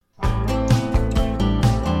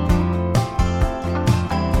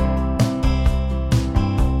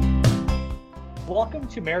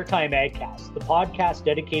to Maritime AgCast, the podcast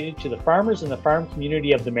dedicated to the farmers and the farm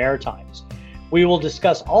community of the Maritimes. We will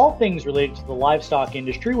discuss all things related to the livestock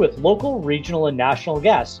industry with local, regional, and national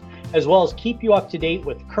guests, as well as keep you up to date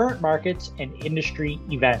with current markets and industry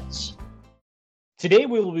events. Today,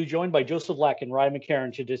 we will be joined by Joseph Leck and Ryan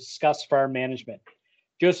McCarron to discuss farm management.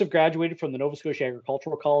 Joseph graduated from the Nova Scotia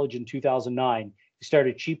Agricultural College in 2009. He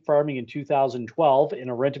started sheep farming in 2012 in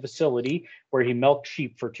a rented facility where he milked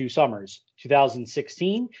sheep for 2 summers.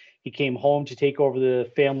 2016, he came home to take over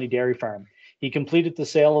the family dairy farm. He completed the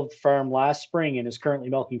sale of the farm last spring and is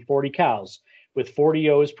currently milking 40 cows, with 40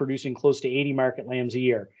 ewes producing close to 80 market lambs a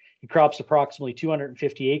year. He crops approximately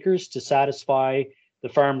 250 acres to satisfy the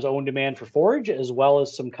farm's own demand for forage, as well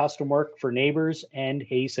as some custom work for neighbors and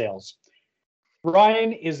hay sales.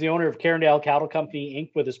 Ryan is the owner of Carindale Cattle Company,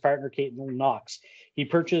 Inc., with his partner, Caitlin Knox. He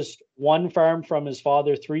purchased one farm from his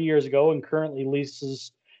father 3 years ago and currently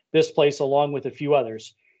leases this place along with a few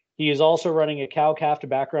others. He is also running a cow-calf to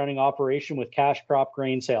backgrounding operation with cash crop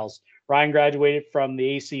grain sales. Ryan graduated from the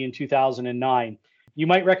AC in 2009. You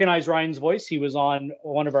might recognize Ryan's voice. He was on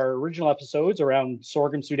one of our original episodes around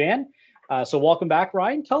sorghum Sudan. So welcome back,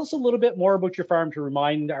 Ryan. Tell us a little bit more about your farm to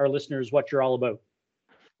remind our listeners what you're all about.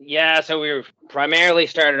 Yeah, so we were primarily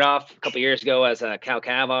started off a couple of years ago as a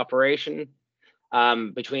cow-calf operation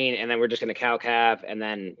and then we're just going to cow-calf and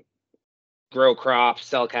then grow crops,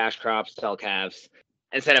 sell cash crops, sell calves,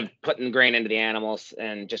 instead of putting grain into the animals,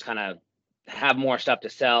 and just kind of have more stuff to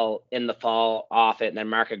sell in the fall off it and then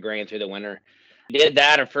market grain through the winter. We did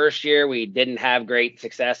that our first year. We didn't have great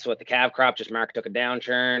success with the calf crop, just market took a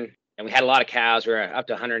downturn, and we had a lot of cows. We were up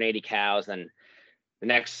to 180 cows. Then the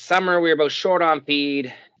next summer, we were both short on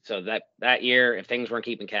feed. So that year, if things weren't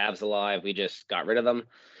keeping calves alive, we just got rid of them.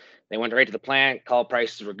 They went right to the plant. Call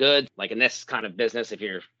prices were good. Like in this kind of business, if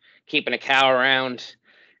you're keeping a cow around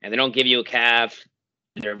and they don't give you a calf,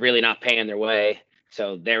 they're really not paying their way.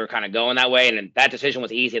 So they were kind of going that way. And that decision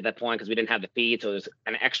was easy at that point because we didn't have the feed. So it was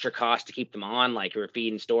an extra cost to keep them on, like we were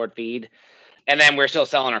feeding stored feed. And then we're still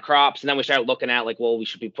selling our crops. And then we started looking at we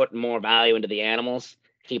should be putting more value into the animals,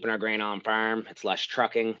 keeping our grain on farm. It's less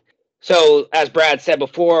trucking. So as Brad said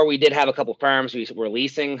before, we did have a couple farms we were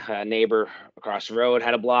leasing. A neighbor across the road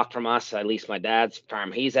had a block from us. I leased my dad's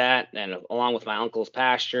farm he's at, and along with my uncle's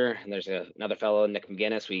pasture. And there's another fellow, Nick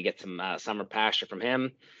McGinnis. We get some summer pasture from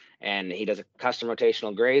him, and he does a custom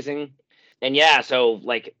rotational grazing. And yeah, so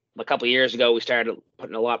like a couple of years ago, we started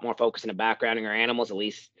putting a lot more focus into backgrounding our animals, at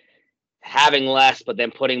least having less, but then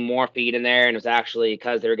putting more feed in there. And it was actually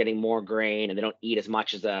because they were getting more grain and they don't eat as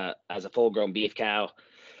much as a full-grown beef cow.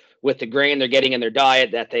 With the grain they're getting in their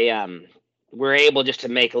diet, that they were able just to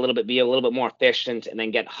be a little bit more efficient and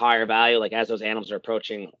then get higher value. Like as those animals are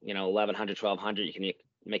approaching, 1,100, 1,200, you can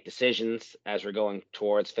make decisions as we're going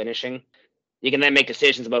towards finishing. You can then make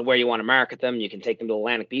decisions about where you want to market them. You can take them to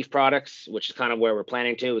Atlantic Beef Products, which is kind of where we're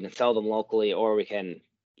planning to. We can sell them locally, or we can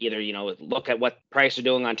either, look at what price they're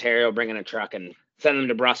doing in Ontario, bring in a truck and send them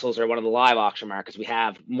to Brussels or one of the live auction markets. We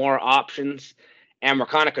have more options. And we're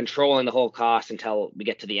kind of controlling the whole cost until we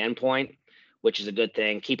get to the end point, which is a good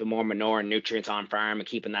thing, keeping more manure and nutrients on farm and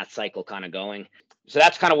keeping that cycle kind of going. So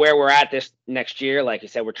that's kind of where we're at this next year. Like I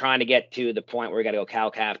said, we're trying to get to the point where we got to go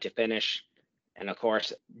cow-calf to finish. And of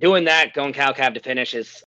course, doing that, going cow-calf to finish,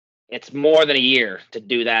 it's more than a year to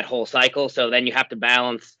do that whole cycle. So then you have to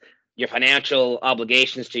balance your financial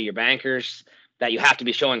obligations to your bankers, that you have to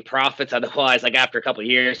be showing profits. Otherwise, like after a couple of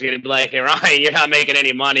years, you're going to be like, hey, Ryan, you're not making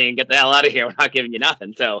any money and get the hell out of here. We're not giving you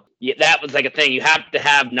nothing. So that was like a thing. You have to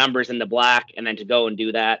have numbers in the black and then to go and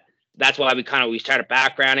do that. That's why we started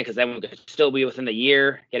backgrounding, because then we could still be within the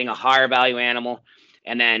year, getting a higher value animal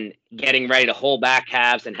and then getting ready to hold back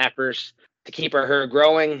calves and heifers to keep our herd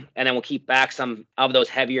growing. And then we'll keep back some of those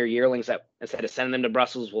heavier yearlings that instead of sending them to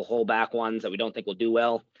Brussels, we'll hold back ones that we don't think will do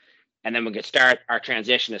well. And then we could start our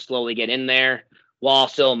transition to slowly get in there while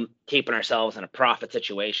still keeping ourselves in a profit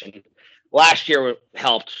situation. Last year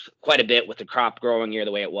helped quite a bit with the crop growing year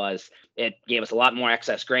the way it was. It gave us a lot more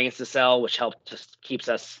excess grains to sell, which just keeps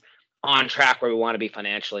us on track where we want to be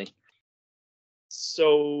financially.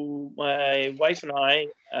 So my wife and I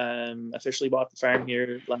officially bought the farm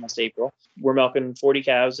here last April. We're milking 40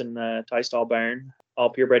 cows in a tie stall barn, all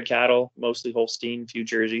purebred cattle, mostly Holstein, few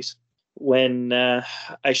Jerseys. When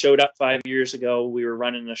I showed up 5 years ago, we were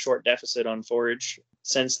running a short deficit on forage.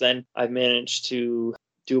 Since then, I've managed to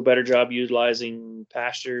do a better job utilizing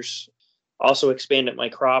pastures. Also expanded my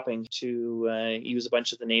cropping to use a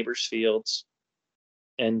bunch of the neighbors' fields.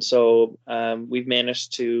 And so we've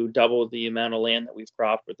managed to double the amount of land that we've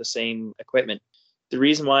cropped with the same equipment. The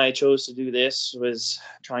reason why I chose to do this was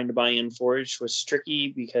trying to buy in forage was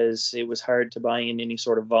tricky because it was hard to buy in any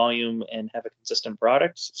sort of volume and have a consistent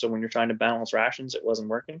product. So when you're trying to balance rations, it wasn't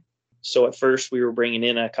working. So at first we were bringing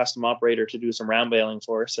in a custom operator to do some round baling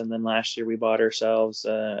for us. And then last year we bought ourselves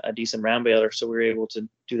a decent round baler. So we were able to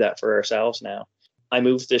do that for ourselves now. I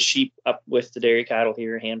moved the sheep up with the dairy cattle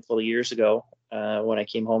here a handful of years ago when I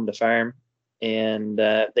came home to farm. And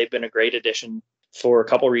they've been a great addition for a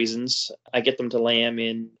couple reasons. I get them to lamb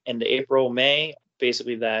in end of April, May.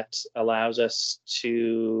 Basically, that allows us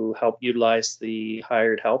to help utilize the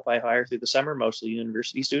hired help I hire through the summer, mostly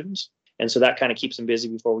university students. And so that kind of keeps them busy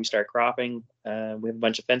before we start cropping. We have a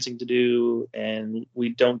bunch of fencing to do, and we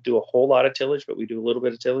don't do a whole lot of tillage, but we do a little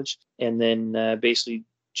bit of tillage. And then basically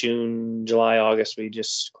June, July, August, we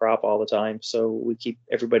just crop all the time. So we keep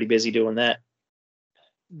everybody busy doing that.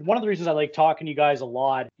 One of the reasons I like talking to you guys a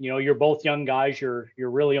lot, you're both young guys. You're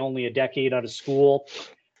really only a decade out of school.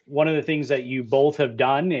 One of the things that you both have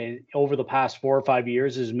done over the past 4 or 5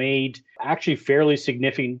 years is made actually fairly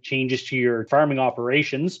significant changes to your farming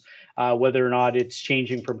operations, whether or not it's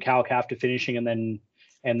changing from cow-calf to finishing and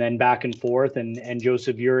then back and forth. And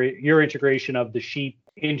Joseph, your integration of the sheep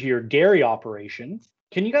into your dairy operation.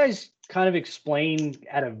 Can you guys kind of explain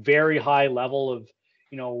at a very high level of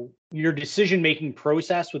your decision-making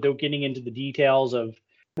process without getting into the details of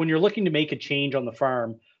when you're looking to make a change on the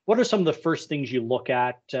farm? What are some of the first things you look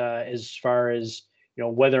at as far as,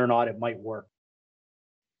 whether or not it might work?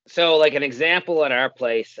 So like an example at our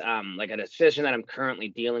place, like a decision that I'm currently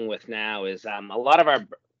dealing with now is a lot of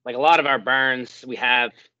our barns we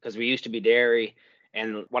have, because we used to be dairy,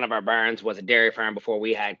 and one of our barns was a dairy farm before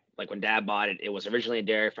we had, like when Dad bought it, it was originally a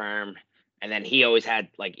dairy farm. And then he always had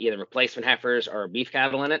like either replacement heifers or beef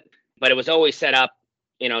cattle in it, but it was always set up,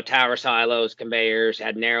 tower silos, conveyors,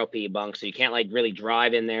 had narrow P bunks. So you can't like really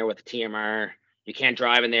drive in there with the TMR. You can't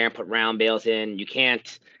drive in there and put round bales in. You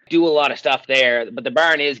can't do a lot of stuff there, but the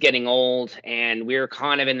barn is getting old. And we're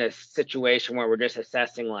kind of in this situation where we're just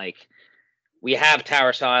assessing, like, we have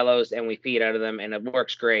tower silos and we feed out of them and it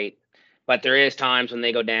works great. But there is times when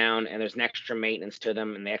they go down and there's an extra maintenance to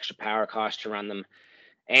them and the extra power cost to run them,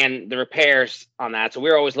 and the repairs on that. So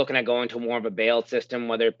we're always looking at going to more of a baled system,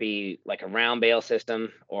 whether it be like a round bale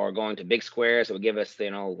system or going to big squares. It would give us,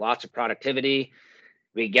 lots of productivity.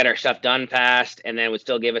 We get our stuff done fast, and then it would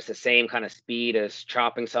still give us the same kind of speed as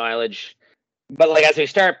chopping silage. But like as we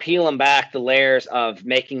start peeling back the layers of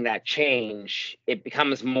making that change, it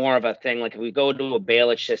becomes more of a thing. Like if we go to a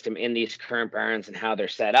baleage system in these current barns and how they're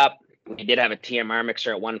set up, we did have a TMR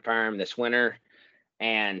mixer at one farm this winter,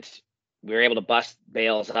 and we were able to bust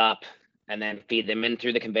bales up and then feed them in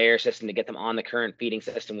through the conveyor system to get them on the current feeding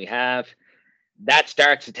system we have. That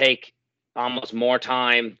starts to take almost more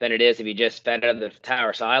time than it is if you just fed out of the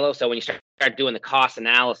tower silo. So when you start doing the cost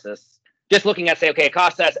analysis, just looking at, say, okay, it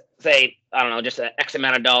costs us, say, I don't know, just an X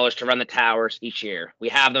amount of dollars to run the towers each year. We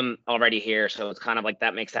have them already here. So it's kind of like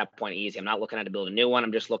that makes that point easy. I'm not looking at to build a new one.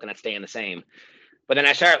 I'm just looking at staying the same. But then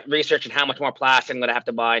I start researching how much more plastic I'm going to have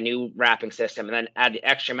to buy, a new wrapping system, and then add the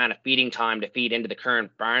extra amount of feeding time to feed into the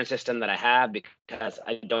current barn system that I have, because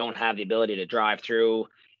I don't have the ability to drive through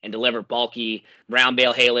and deliver bulky round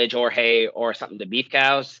bale haylage or hay or something to beef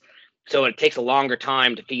cows. So it takes a longer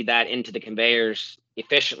time to feed that into the conveyors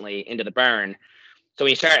efficiently into the barn. So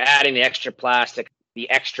when you start adding the extra plastic, the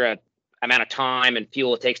extra amount of time and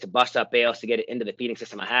fuel it takes to bust up bales to get it into the feeding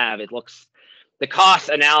system I have, the cost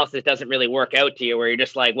analysis doesn't really work out to you, where you're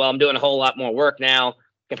just like, well, I'm doing a whole lot more work now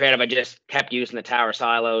compared if I just kept using the tower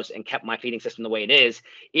silos and kept my feeding system the way it is.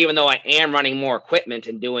 Even though I am running more equipment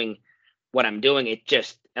and doing what I'm doing, it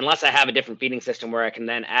just, unless I have a different feeding system where I can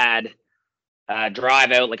then add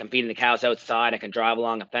drive out, like I'm feeding the cows outside, I can drive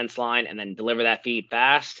along a fence line and then deliver that feed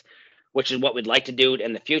fast, which is what we'd like to do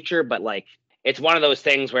in the future. But like, it's one of those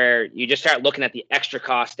things where you just start looking at the extra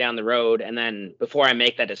costs down the road. And then before I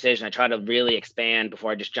make that decision, I try to really expand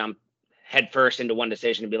before I just jump head first into one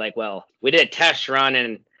decision and be like, well, we did a test run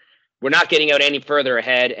and we're not getting out any further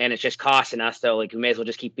ahead and it's just costing us. So like, we may as well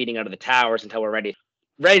just keep feeding out of the towers until we're ready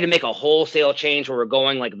to make a wholesale change where we're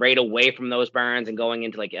going like right away from those barns and going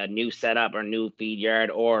into like a new setup or new feed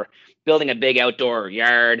yard or building a big outdoor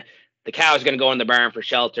yard. The cows are going to go in the barn for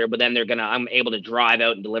shelter, but then I'm able to drive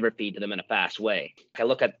out and deliver feed to them in a fast way. I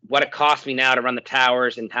look at what it costs me now to run the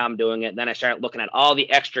towers and how I'm doing it. Then I start looking at all the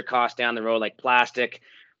extra costs down the road, like plastic,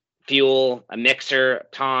 fuel, a mixer,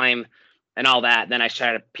 time, and all that. Then I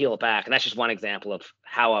try to peel it back. And that's just one example of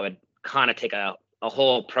how I would kind of take a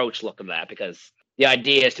whole approach look at that, because the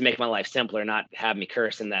idea is to make my life simpler, not have me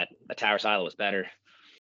cursing that a tower silo is better.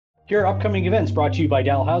 Here are upcoming events brought to you by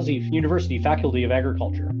Dalhousie University Faculty of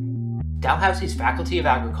Agriculture. Dalhousie's Faculty of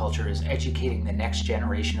Agriculture is educating the next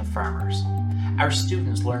generation of farmers. Our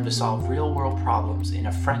students learn to solve real-world problems in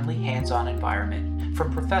a friendly, hands-on environment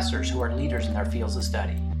from professors who are leaders in their fields of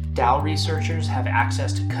study. DAL researchers have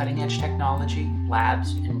access to cutting-edge technology,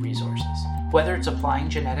 labs, and resources. Whether it's applying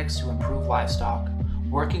genetics to improve livestock,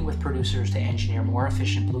 working with producers to engineer more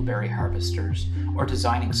efficient blueberry harvesters, or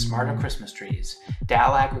designing smarter Christmas trees,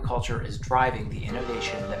 DAL Agriculture is driving the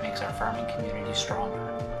innovation that makes our farming community stronger.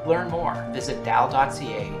 Learn more. Visit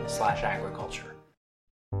dal.ca/agriculture.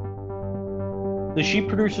 The Sheep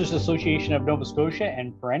Producers Association of Nova Scotia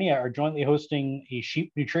and Perennia are jointly hosting a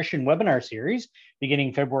sheep nutrition webinar series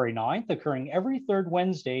beginning February 9th, occurring every third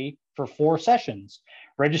Wednesday for 4 sessions.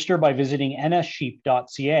 Register by visiting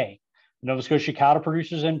nssheep.ca. The Nova Scotia Cattle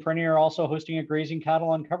Producers and Perennia are also hosting a Grazing Cattle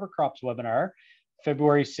on Cover Crops webinar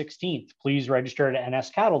February 16th. Please register at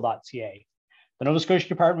nscattle.ca. The Nova Scotia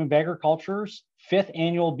Department of Agriculture's 5th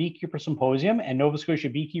Annual Beekeeper Symposium and Nova Scotia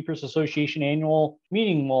Beekeepers Association Annual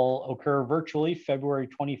Meeting will occur virtually February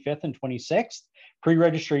 25th and 26th.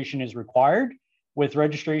 Pre-registration is required, with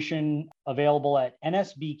registration available at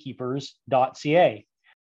nsbeekeepers.ca.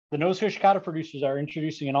 The Nova Scotia Cattle Producers are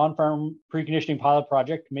introducing an on-farm preconditioning pilot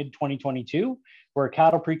project mid-2022, where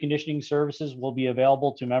cattle preconditioning services will be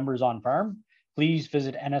available to members on farm. Please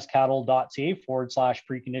visit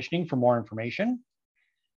nscattle.ca/preconditioning for more information.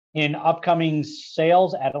 In upcoming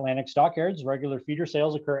sales at Atlantic Stockyards, regular feeder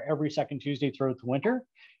sales occur every second Tuesday throughout the winter,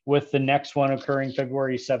 with the next one occurring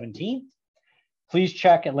February 17th. Please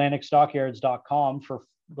check atlanticstockyards.com for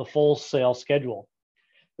the full sales schedule.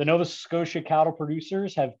 The Nova Scotia Cattle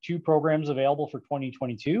Producers have 2 programs available for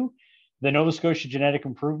 2022, the Nova Scotia Genetic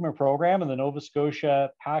Improvement Program and the Nova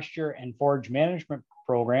Scotia Pasture and Forage Management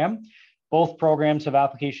Program. Both programs have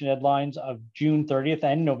application deadlines of June 30th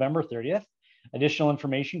and November 30th. Additional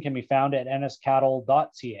information can be found at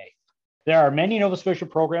nscattle.ca. There are many Nova Scotia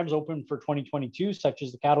programs open for 2022, such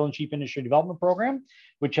as the Cattle and Sheep Industry Development Program,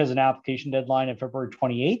 which has an application deadline of February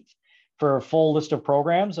 28th. For a full list of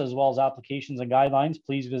programs, as well as applications and guidelines,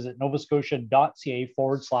 please visit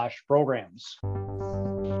novascotia.ca/programs.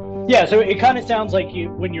 Yeah, so it kind of sounds like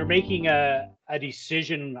when you're making a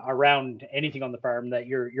decision around anything on the farm, that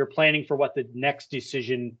you're planning for what the next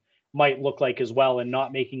decision might look like as well, and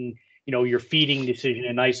not making your feeding decision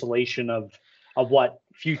in isolation of what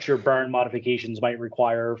future barn modifications might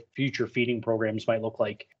require, future feeding programs might look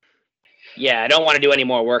like. Yeah, I don't want to do any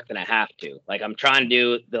more work than I have to. Like, I'm trying to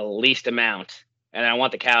do the least amount, and I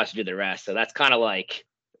want the cows to do the rest. So that's kind of like,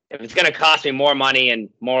 if it's going to cost me more money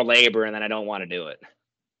and more labor, and then I don't want to do it.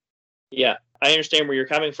 Yeah, I understand where you're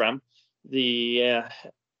coming from. The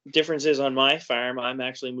difference is on my farm, I'm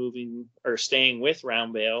actually moving or staying with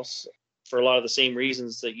round bales for a lot of the same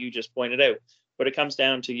reasons that you just pointed out. But it comes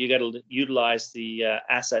down to you got to utilize the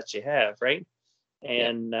assets you have, right?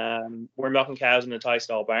 And we're milking cows in a tie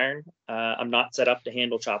stall barn. I'm not set up to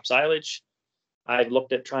handle chop silage. I've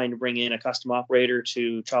looked at trying to bring in a custom operator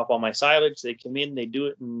to chop all my silage. They come in, they do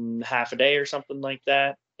it in half a day or something like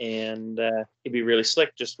that. And it'd be really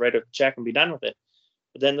slick, just write a check and be done with it.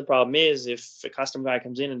 But then the problem is, if a custom guy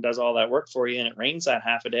comes in and does all that work for you and it rains that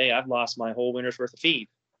half a day, I've lost my whole winter's worth of feed.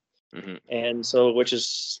 Mm-hmm. And so, which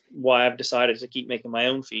is why I've decided to keep making my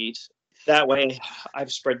own feed. That way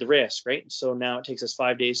I've spread the risk, right? So now it takes us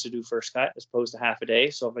 5 days to do first cut as opposed to half a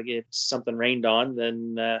day. So if I get something rained on,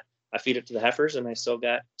 then I feed it to the heifers and I still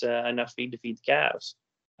got enough feed to feed the cows.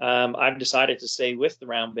 I've decided to stay with the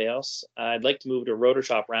round bales. I'd like to move to a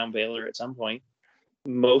Rotoshop round baler at some point,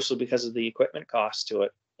 mostly because of the equipment cost to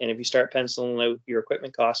it. And if you start penciling out your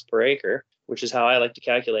equipment cost per acre, which is how I like to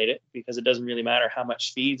calculate it, because it doesn't really matter how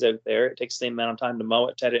much feed's out there. It takes the same amount of time to mow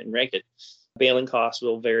it, ted it, and rake it. Baling costs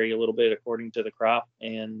will vary a little bit according to the crop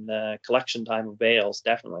and collection time of bales,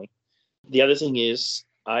 definitely. The other thing is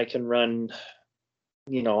I can run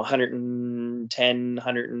 110,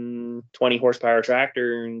 120 horsepower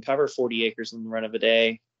tractor and cover 40 acres in the run of a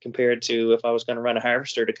day, compared to if I was going to run a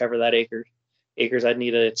harvester to cover that acres, I'd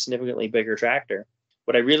need a significantly bigger tractor.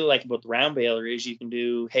 What I really like about the round baler is you can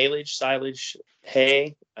do haylage, silage,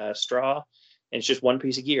 hay, straw, and it's just one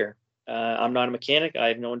piece of gear. I'm not a mechanic. I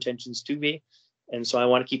have no intentions to be. And so I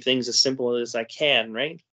want to keep things as simple as I can,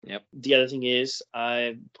 right? Yep. The other thing is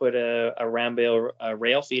I put a round bale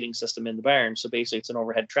rail feeding system in the barn. So basically it's an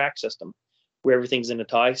overhead track system where everything's in a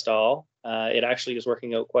tie stall. It actually is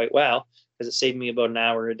working out quite well because it saved me about an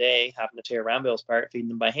hour a day having to tear round bales apart, feeding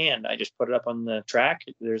them by hand. I just put it up on the track.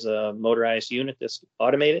 There's a motorized unit that's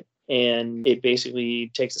automated, and it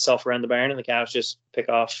basically takes itself around the barn and the cows just pick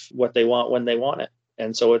off what they want when they want it.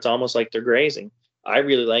 And so it's almost like they're grazing. I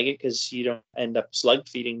really like it because you don't end up slug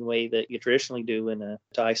feeding the way that you traditionally do in a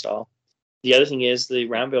tie stall. The other thing is the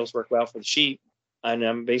round bales work well for the sheep. And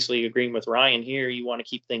I'm basically agreeing with Ryan here. You want to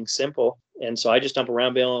keep things simple. And so I just dump a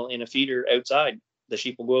round bale in a feeder outside. The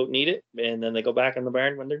sheep will go out and eat it, and then they go back in the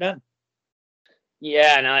barn when they're done.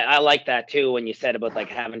 Yeah, and I like that too when you said about like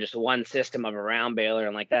having just one system of a round baler,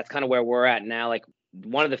 and like that's kind of where we're at now. Like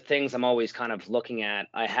one of the things I'm always kind of looking at,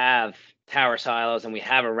 I have tower silos and we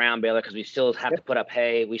have a round baler because we still have to put up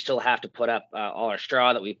hay. We still have to put up all our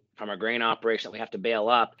straw that we from our grain operation that we have to bale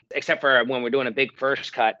up, except for when we're doing a big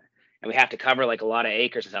first cut and we have to cover like a lot of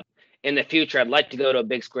acres and stuff. In the future, I'd like to go to a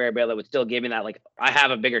big square bale that would still give me that. Like I have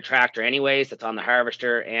a bigger tractor anyways, that's on the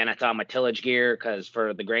harvester and it's on my tillage gear because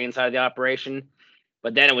for the grain side of the operation.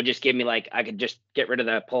 But then it would just give me like, I could just get rid of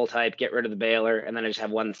the pull type, get rid of the baler, and then I just have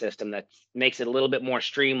one system that makes it a little bit more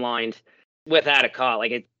streamlined without a cost.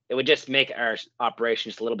 Like it would just make our operation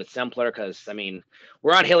just a little bit simpler because, I mean,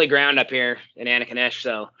 we're on hilly ground up here in Antigonish,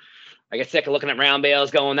 so I get sick of looking at round bales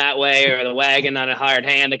going that way or the wagon on a hired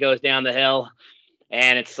hand that goes down the hill.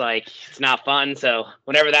 And it's like, it's not fun. So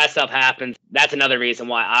whenever that stuff happens, that's another reason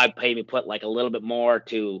why I'd maybe put like a little bit more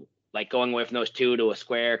to like going away from those two to a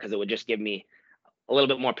square because it would just give me a little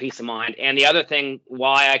bit more peace of mind. And the other thing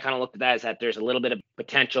why I kind of looked at that is that there's a little bit of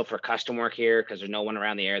potential for custom work here because there's no one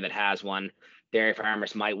around the area that has one. Dairy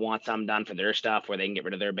farmers might want some done for their stuff where they can get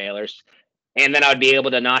rid of their balers. And then I'd be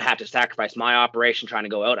able to not have to sacrifice my operation trying to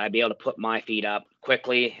go out. I'd be able to put my feed up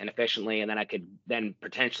quickly and efficiently, and then I could then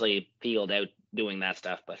potentially field out doing that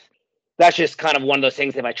stuff. But that's just kind of one of those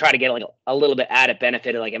things. If I try to get like a little bit added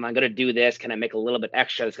benefit, like, am I going to do this? Can I make a little bit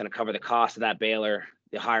extra that's going to cover the cost of that baler,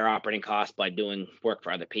 the higher operating cost by doing work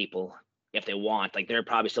for other people if they want? Like they're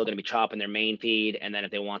probably still going to be chopping their main feed. And then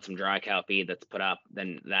if they want some dry cow feed that's put up,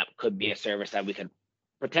 then that could be a service that we could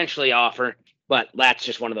potentially offer. But that's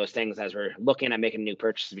just one of those things as we're looking at making new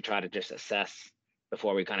purchases, we try to just assess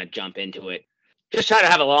before we kind of jump into it. Just try to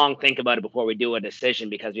have a long think about it before we do a decision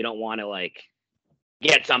because we don't want to like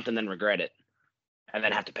get something then regret it and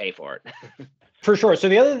then have to pay for it. For sure. So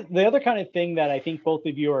the other kind of thing that I think both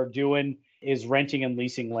of you are doing is renting and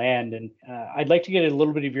leasing land. And I'd like to get a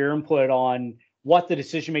little bit of your input on what the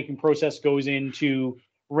decision-making process goes into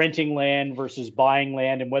renting land versus buying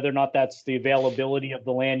land and whether or not that's the availability of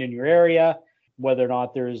the land in your area, whether or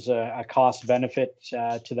not there's a cost benefit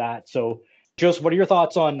to that. So Joseph, what are your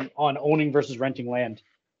thoughts on owning versus renting land?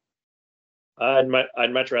 I'd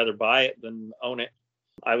much rather buy it than own it.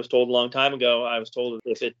 I was told a long time ago,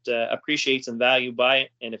 if it appreciates in value, buy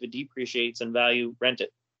it. And if it depreciates in value, rent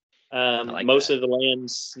it. Most of the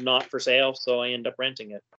land's not for sale, so I end up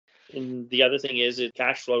renting it. And the other thing is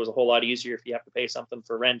cash flow is a whole lot easier if you have to pay something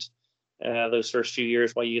for rent those first few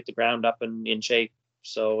years while you get the ground up and in shape.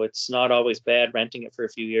 So it's not always bad renting it for a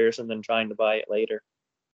few years and then trying to buy it later.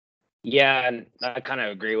 Yeah, and I kind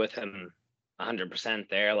of agree with him 100%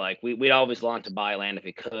 there. Like we'd always want to buy land if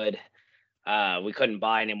we could. We couldn't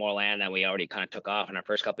buy any more land than we already kind of took off in our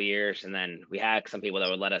first couple of years. And then we had some people that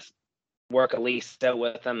would let us work a lease out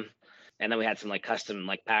with them. And then we had some like custom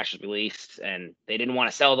like pastures we leased and they didn't want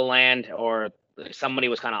to sell the land, or somebody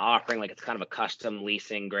was kind of offering like it's kind of a custom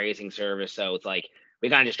leasing grazing service. So it's like we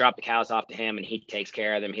kind of just drop the cows off to him and he takes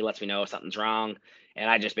care of them. He lets me know if something's wrong. And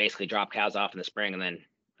I just basically drop cows off in the spring, and then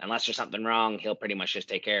unless there's something wrong, he'll pretty much just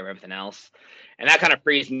take care of everything else. And that kind of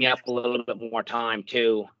frees me up a little bit more time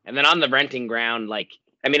too. And then on the renting ground, like,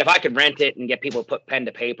 I mean, if I could rent it and get people to put pen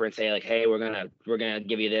to paper and say like, hey, we're gonna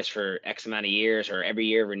give you this for X amount of years or every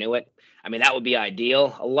year renew it. I mean, that would be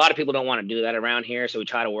ideal. A lot of people don't want to do that around here, so we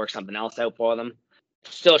try to work something else out for them.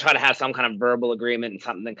 Still try to have some kind of verbal agreement and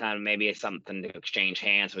something kind of maybe something to exchange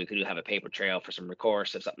hands, so we could have a paper trail for some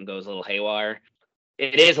recourse if something goes a little haywire.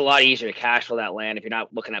 It is a lot easier to cash flow that land if you're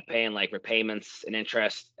not looking at paying like repayments and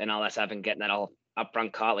interest and all that stuff and getting that all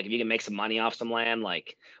upfront caught. Like if you can make some money off some land,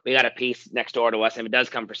 like we got a piece next door to us, and if it does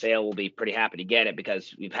come for sale, we'll be pretty happy to get it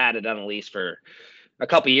because we've had it on a lease for a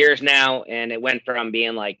couple of years now, and it went from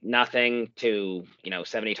being like nothing to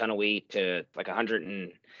 70 ton of wheat to like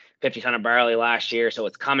 150 ton of barley last year. So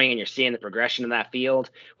it's coming, and you're seeing the progression in that field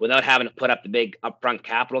without having to put up the big upfront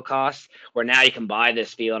capital costs, where now you can buy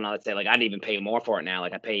this field and I'd say like I'd even pay more for it now.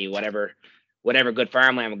 Like I pay you whatever good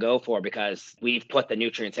farmland would go for because we've put the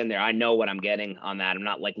nutrients in there. I know what I'm getting on that. I'm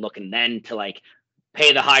not like looking then to like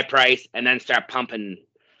pay the high price and then start pumping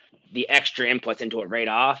the extra inputs into it right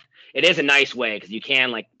off. It is a nice way because you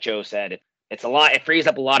can, like Joe said, it's a lot. It frees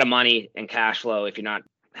up a lot of money and cash flow if you're not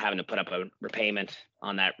having to put up a repayment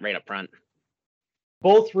on that right up front.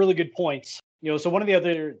 Both really good points. So one of the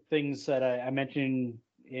other things that I mentioned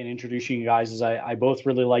in introducing you guys is I both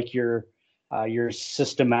really like your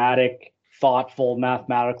systematic, thoughtful,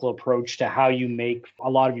 mathematical approach to how you make a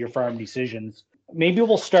lot of your farm decisions. Maybe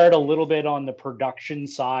we'll start a little bit on the production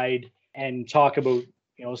side and talk about,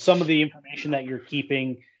 some of the information that you're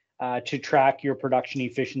keeping to track your production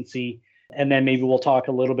efficiency. And then maybe we'll talk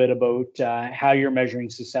a little bit about how you're measuring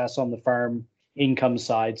success on the farm income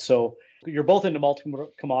side. So you're both into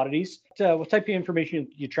multiple commodities. What type of information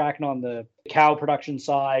you tracking on the cow production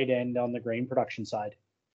side and on the grain production side?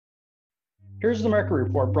 Here's the market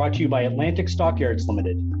report brought to you by Atlantic Stockyards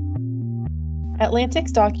Limited. Atlantic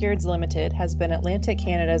Stockyards Limited has been Atlantic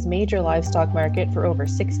Canada's major livestock market for over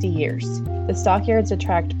 60 years. The stockyards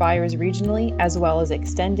attract buyers regionally as well as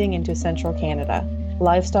extending into central Canada.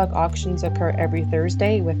 Livestock auctions occur every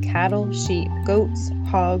Thursday with cattle, sheep, goats,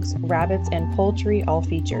 hogs, rabbits, and poultry all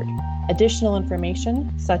featured. Additional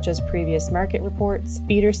information, such as previous market reports,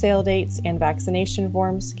 feeder sale dates, and vaccination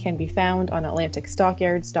forms can be found on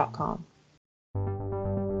atlanticstockyards.com.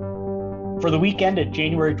 For the week ended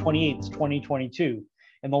January 28th, 2022,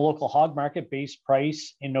 in the local hog market, base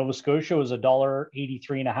price in Nova Scotia was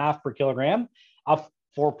 $1.83.5 per kilogram, up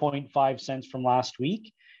 4.5 cents from last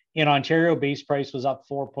week. In Ontario, base price was up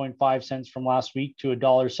 4.5 cents from last week to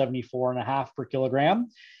 $1.74.5 per kilogram.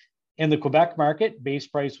 In the Quebec market, base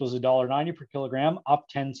price was $1.90 per kilogram, up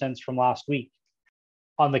 10 cents from last week.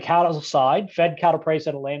 On the cattle side, fed cattle price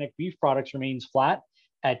at Atlantic Beef Products remains flat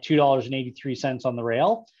at $2.83 on the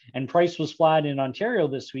rail, and price was flat in Ontario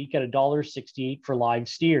this week at $1.68 for live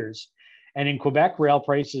steers. And in Quebec, rail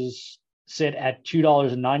prices sit at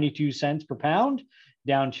 $2.92 per pound,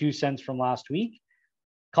 down 2 cents from last week.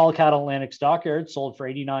 Cull cattle Atlantic Stockyards sold for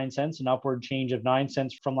 89 cents, an upward change of 9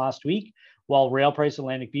 cents from last week, while rail price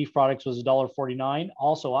Atlantic Beef Products was $1.49,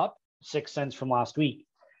 also up 6 cents from last week.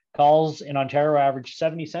 Culls in Ontario averaged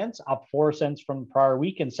 70 cents, up 4 cents from the prior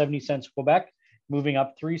week, and 70 cents Quebec, moving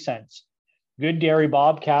up 3 cents. Good dairy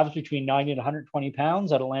bob calves between 90 and 120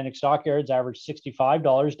 pounds at Atlantic Stockyards averaged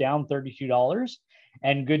 $65, down $32.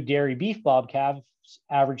 And good dairy beef bob calves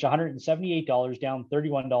averaged $178, down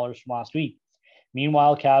 $31 from last week.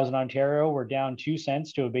 Meanwhile, calves in Ontario were down 2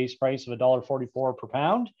 cents to a base price of $1.44 per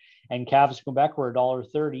pound, and calves in Quebec were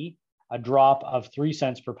 $1.30, a drop of 3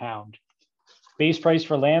 cents per pound. Base price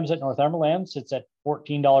for lambs at Northumberland sits at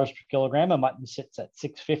 $14 per kilogram, and mutton sits at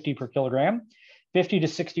 $6.50 per kilogram. 50 to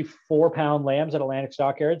 64 pound lambs at Atlantic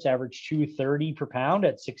Stockyards average $2.30 per pound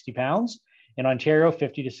at 60 pounds. In Ontario,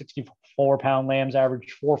 50 to 64 pound lambs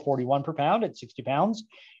average $4.41 per pound at 60 pounds,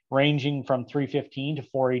 ranging from $3.15 to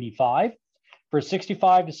 $4.85. For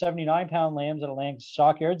 65 to 79 pound lambs at Atlantic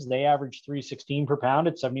Stockyards, they average $3.16 per pound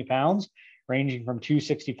at 70 pounds, ranging from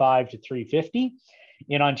 $2.65 to $3.50.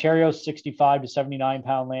 In Ontario, 65 to 79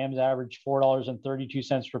 pound lambs average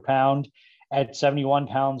 $4.32 per pound at 71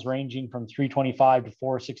 pounds, ranging from $3.25 to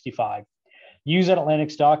 $4.65. Ewes at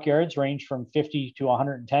Atlantic Stockyards range from $50 to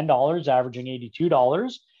 $110, averaging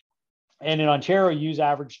 $82. And in Ontario, ewes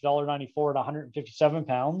average $1.94 at 157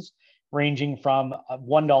 pounds, ranging from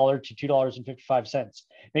 $1 to $2.55.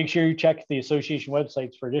 Make sure you check the association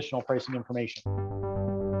websites for additional pricing information.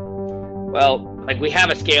 Well, like we have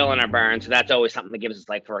a scale in our barn, so that's always something that gives us,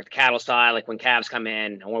 like for the cattle side, like when calves come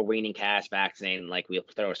in and we're weaning calves, vaccinating, like we'll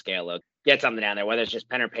throw a scale out, get something down there, whether it's just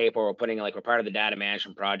pen or paper, or putting like we're part of the data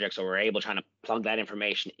management project, so we're able trying to plug that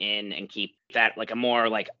information in and keep that like a more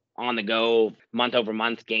like on the go month over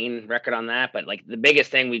month gain record on that. But like the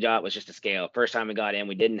biggest thing we got was just a scale. First time we got in,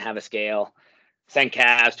 we didn't have a scale. Sent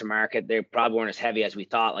calves to market. They probably weren't as heavy as we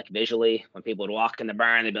thought, like visually. When people would walk in the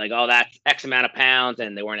barn, they'd be like, oh, that's X amount of pounds,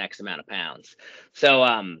 and they weren't X amount of pounds. So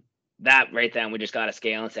that right then, we just got a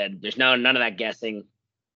scale and said, there's none of that guessing.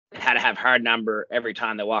 Had to have hard number every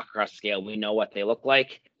time they walk across the scale. We know what they look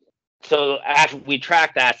like. So after we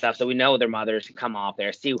track that stuff, so we know their mothers can come off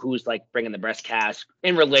there, see who's like bringing the breast calves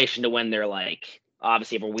in relation to when they're like,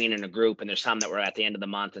 obviously if we're weaning a group, and there's some that were at the end of the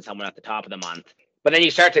month and some were at the top of the month. But then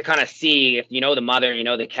you start to kind of see if you know the mother, you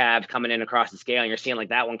know the calf coming in across the scale, and you're seeing like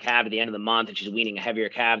that one calf at the end of the month, and she's weaning a heavier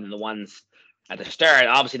calf than the ones at the start.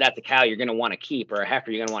 Obviously, that's a cow you're going to want to keep, or a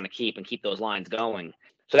heifer you're going to want to keep, and keep those lines going.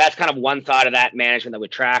 So that's kind of one side of that management that we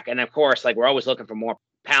track. And of course, like we're always looking for more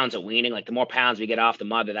pounds at weaning. Like the more pounds we get off the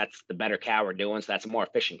mother, that's the better cow we're doing. So that's a more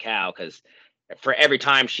efficient cow, because for every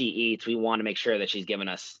time she eats, we want to make sure that she's giving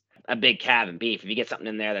us a big calf and beef. If you get something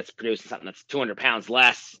in there that's producing something that's 200 pounds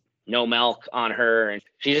less, no milk on her, and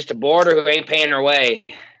she's just a boarder who ain't paying her way,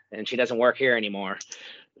 and she doesn't work here anymore.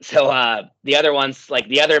 So the other ones, like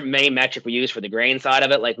the other main metric we use for the grain side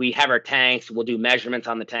of it, like we have our tanks, we'll do measurements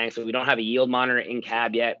on the tanks. So we don't have a yield monitor in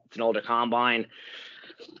cab yet. It's an older combine.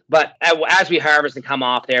 But as we harvest and come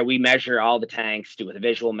off there, we measure all the tanks, do with a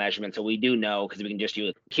visual measurement. So we do know, because we can just do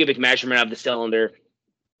a cubic measurement of the cylinder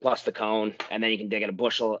plus the cone, and then you can dig at a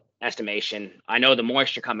bushel estimation. I know the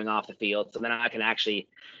moisture coming off the field, so then I can actually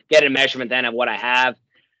get a measurement then of what I have.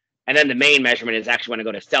 And then the main measurement is actually when I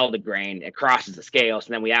go to sell the grain, it crosses the scale.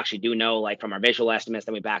 So then we actually do know, like from our visual estimates,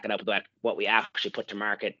 then we back it up with what we actually put to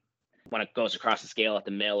market when it goes across the scale at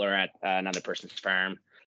the mill or at another person's farm.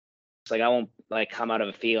 It's like I won't like come out of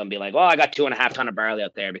a field and be like, well, I got 2.5 tons of barley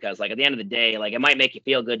out there, because like at the end of the day, like it might make you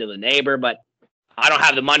feel good to the neighbor, but I don't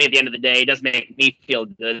have the money at the end of the day. It doesn't make me feel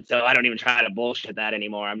good. So I don't even try to bullshit that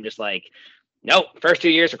anymore. I'm just like, nope, first 2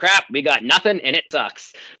 years are crap. We got nothing and it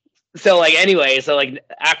sucks. So like, anyway, so like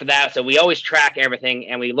after that, so we always track everything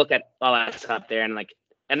and we look at all that stuff there, and like,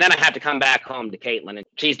 and then I have to come back home to Caitlin, and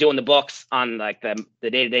she's doing the books on like the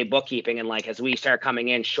day-to-day bookkeeping. And like, as we start coming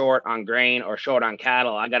in short on grain or short on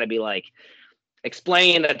cattle, I got to be like,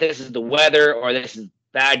 explain that this is the weather or this is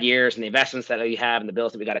bad years and the investments that we have and the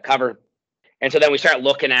bills that we got to cover. And so then we start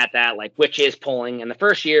looking at that, like which is pulling. And the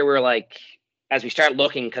first year we're like, as we start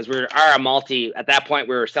looking, because we are a multi, at that point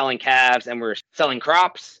we were selling calves and we were selling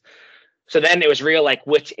crops. So then it was real, like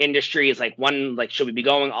which industry is like one, like should we be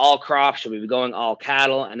going all crops? Should we be going all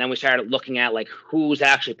cattle? And then we started looking at like who's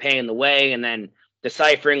actually paying the way, and then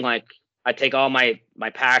deciphering, like I take all my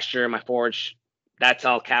pasture, my forage, that's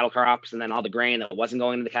all cattle crops. And then all the grain that wasn't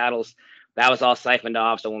going to the cattle, that was all siphoned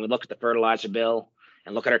off. So when we look at the fertilizer bill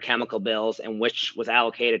and look at our chemical bills and which was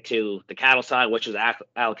allocated to the cattle side, which was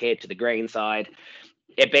allocated to the grain side,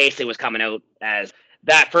 it basically was coming out as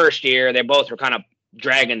that first year, they both were kind of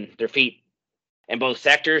dragging their feet in both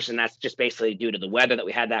sectors. And that's just basically due to the weather that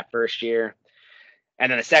we had that first year.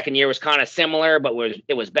 And then the second year was kind of similar, but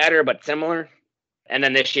it was better, but similar. And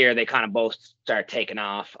then this year they kind of both started taking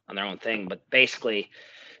off on their own thing. But basically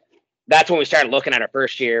that's when we started looking at our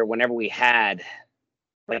first year, whenever we had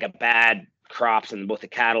like a bad crops in both the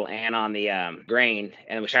cattle and on the grain.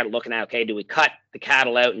 And we started looking at, okay, do we cut the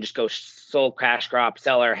cattle out and just go sole cash crop,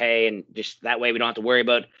 sell our hay, and just that way we don't have to worry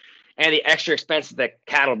about any the extra expenses that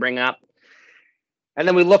cattle bring up. And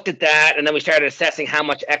then we looked at that, and then we started assessing how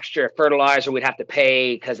much extra fertilizer we'd have to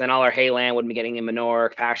pay, because then all our hay land wouldn't be getting in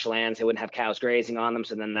manure, pasture lands, they wouldn't have cows grazing on them,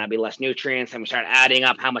 so then that'd be less nutrients. And we started adding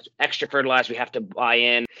up how much extra fertilizer we have to buy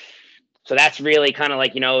in. So that's really kind of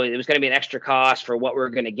like, it was going to be an extra cost for what we're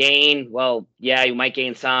going to gain. Well, yeah, you might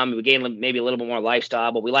gain some. We gain maybe a little bit more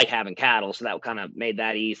lifestyle, but we like having cattle, so that kind of made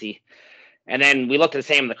that easy. And then we looked at the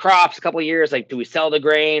same in the crops a couple of years, like, do we sell the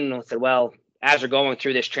grain? And I said, well, as we're going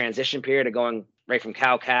through this transition period of going right from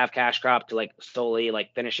cow, calf, cash crop to like solely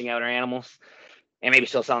like finishing out our animals and maybe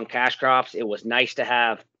still selling cash crops, it was nice to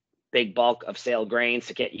have big bulk of sale grains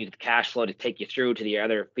to get you the cash flow to take you through to the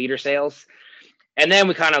other feeder sales. And then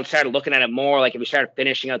we kind of started looking at it more like if we started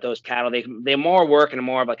finishing out those cattle, they more work in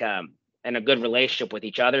more of like a good relationship with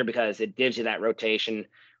each other, because it gives you that rotation.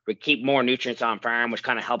 We keep more nutrients on farm, which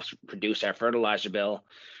kind of helps produce our fertilizer bill.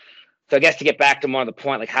 So I guess to get back to more of the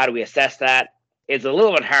point, like how do we assess that? It's a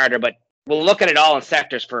little bit harder, but we'll look at it all in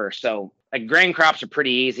sectors first. So like grain crops are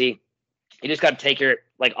pretty easy. You just got to take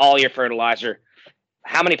all your fertilizer.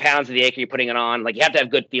 How many pounds of the acre you're putting it on? Like you have to have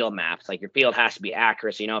good field maps. Like your field has to be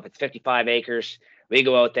accurate. So, if it's 55 acres, we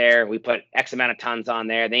go out there, we put X amount of tons on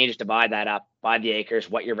there. Then you just divide that up by the acres,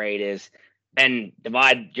 what your rate is, and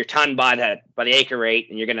divide your ton by the acre rate.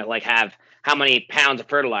 And you're going to like have how many pounds of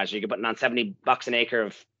fertilizer you're putting on. $70 an acre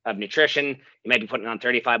of nutrition. You might be putting on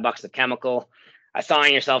 $35 of chemical.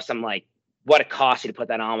 Assign yourself some like what it costs you to put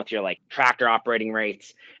that on with your like tractor operating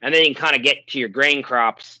rates. And then you can kind of get to your grain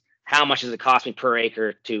crops. How much does it cost me per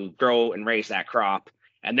acre to grow and raise that crop?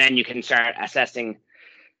 And then you can start assessing,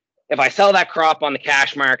 if I sell that crop on the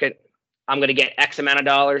cash market, I'm going to get X amount of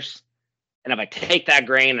dollars. And if I take that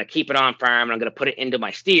grain and I keep it on farm and I'm going to put it into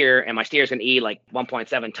my steer, and my steer is going to eat like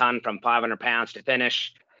 1.7 ton from 500 pounds to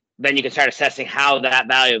finish, then you can start assessing how that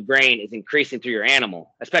value of grain is increasing through your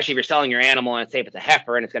animal, especially if you're selling your animal and say if it's a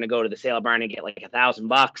heifer and it's going to go to the sale barn and get like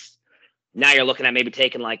 $1,000. Now you're looking at maybe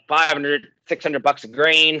taking like $500, $600 of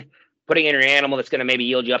grain, putting in your animal that's going to maybe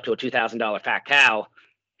yield you up to a $2,000 fat cow.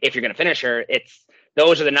 If you're going to finish her,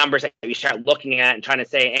 those are the numbers that you start looking at and trying to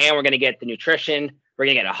say, and we're going to get the nutrition. We're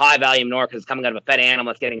going to get a high volume manure because it's coming out of a fed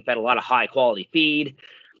animal that's getting fed a lot of high quality feed.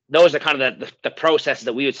 Those are kind of the processes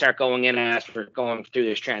that we would start going in as we're going through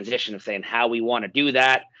this transition of saying how we want to do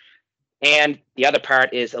that. And the other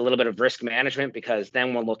part is a little bit of risk management, because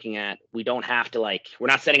then we're looking at, we don't have to we're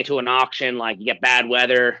not sending it to an auction, like you get bad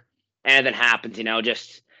weather, anything happens,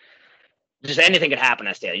 just anything could happen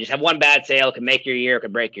at a sale. You just have one bad sale, it could make your year, it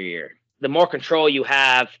could break your year. The more control you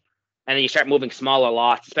have, and then you start moving smaller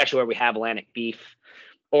lots, especially where we have Atlantic beef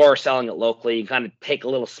or selling it locally, you kind of take a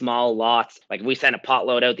little small lots. Like we sent a pot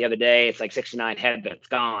load out the other day, it's like 69 head, but it's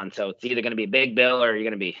gone. So it's either going to be a big bill or you're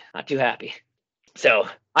going to be not too happy. So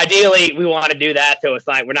ideally we want to do that so it's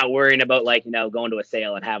like we're not worrying about like, you know, going to a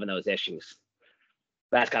sale and having those issues.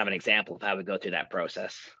 That's kind of an example of how we go through that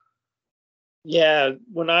process. Yeah,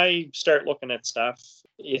 when I start looking at stuff,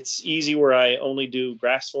 it's easy where I only do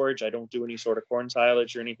grass forage. I don't do any sort of corn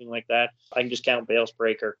silage or anything like that. I can just count bales per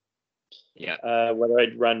acre. Yeah. Whether I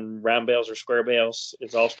run round bales or square bales,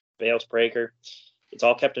 it's all bales per acre. It's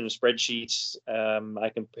all kept in a spreadsheet. I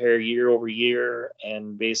compare year over year,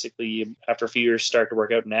 and basically after a few years start to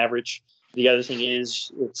work out an average. The other thing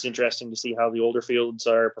is it's interesting to see how the older fields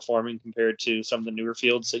are performing compared to some of the newer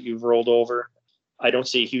fields that you've rolled over. I don't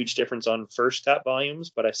see a huge difference on first cut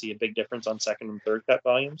volumes, but I see a big difference on second and third cut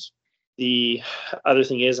volumes. The other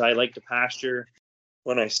thing is I like to pasture.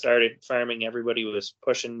 When I started farming, everybody was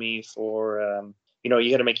pushing me for,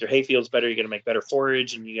 you got to make your hay fields better. You got to make better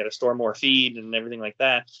forage, and you got to store more feed and everything like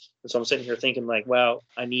that. And so I'm sitting here thinking like, well,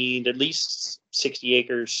 I need at least 60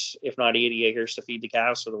 acres, if not 80 acres to feed the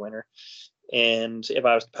cows for the winter. And if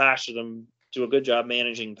I was to pasture them, do a good job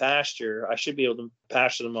managing pasture, I should be able to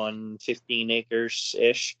pasture them on 15 acres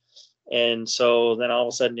ish. And so then all of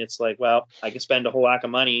a sudden it's like, well, I can spend a whole whack of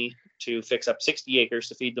money to fix up 60 acres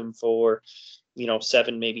to feed them for,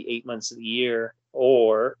 7, maybe 8 months of the year,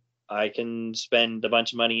 or I can spend a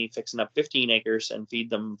bunch of money fixing up 15 acres and feed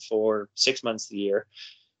them for 6 months of the year.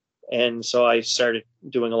 And so I started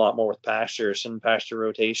doing a lot more with pastures and pasture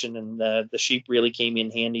rotation, and the sheep really came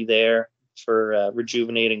in handy there for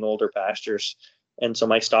rejuvenating older pastures. And so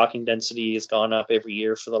my stocking density has gone up every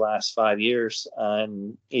year for the last 5 years.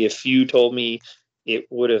 And if you told me it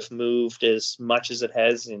would have moved as much as it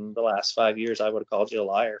has in the last 5 years, I would have called you a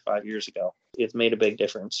liar 5 years ago. It's made a big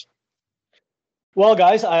difference. Well,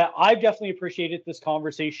 guys, I've definitely appreciated this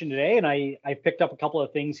conversation today, and I picked up a couple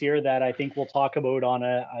of things here that I think we'll talk about on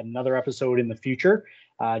another episode in the future.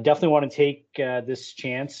 Definitely want to take this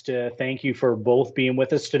chance to thank you for both being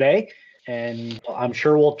with us today. And I'm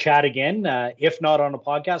sure we'll chat again. If not on a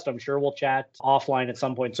podcast, I'm sure we'll chat offline at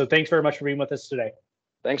some point. So thanks very much for being with us today.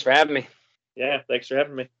 Thanks for having me. Yeah, thanks for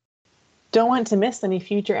having me. Don't want to miss any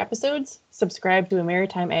future episodes? Subscribe to a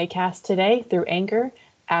Maritime AgCast today through Anchor,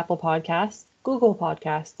 Apple Podcasts, Google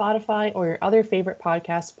Podcasts, Spotify, or your other favorite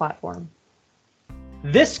podcast platform.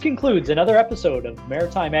 This concludes another episode of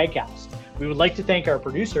Maritime AgCast. We would like to thank our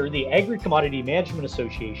producer, the Agri-Commodity Management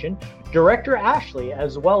Association, Director Ashley,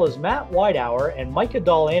 as well as Matt Widehour and Micah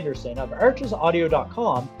Dahl-Anderson of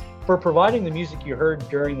archesaudio.com for providing the music you heard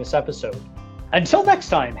during this episode. Until next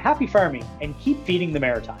time, happy farming and keep feeding the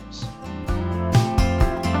Maritimes.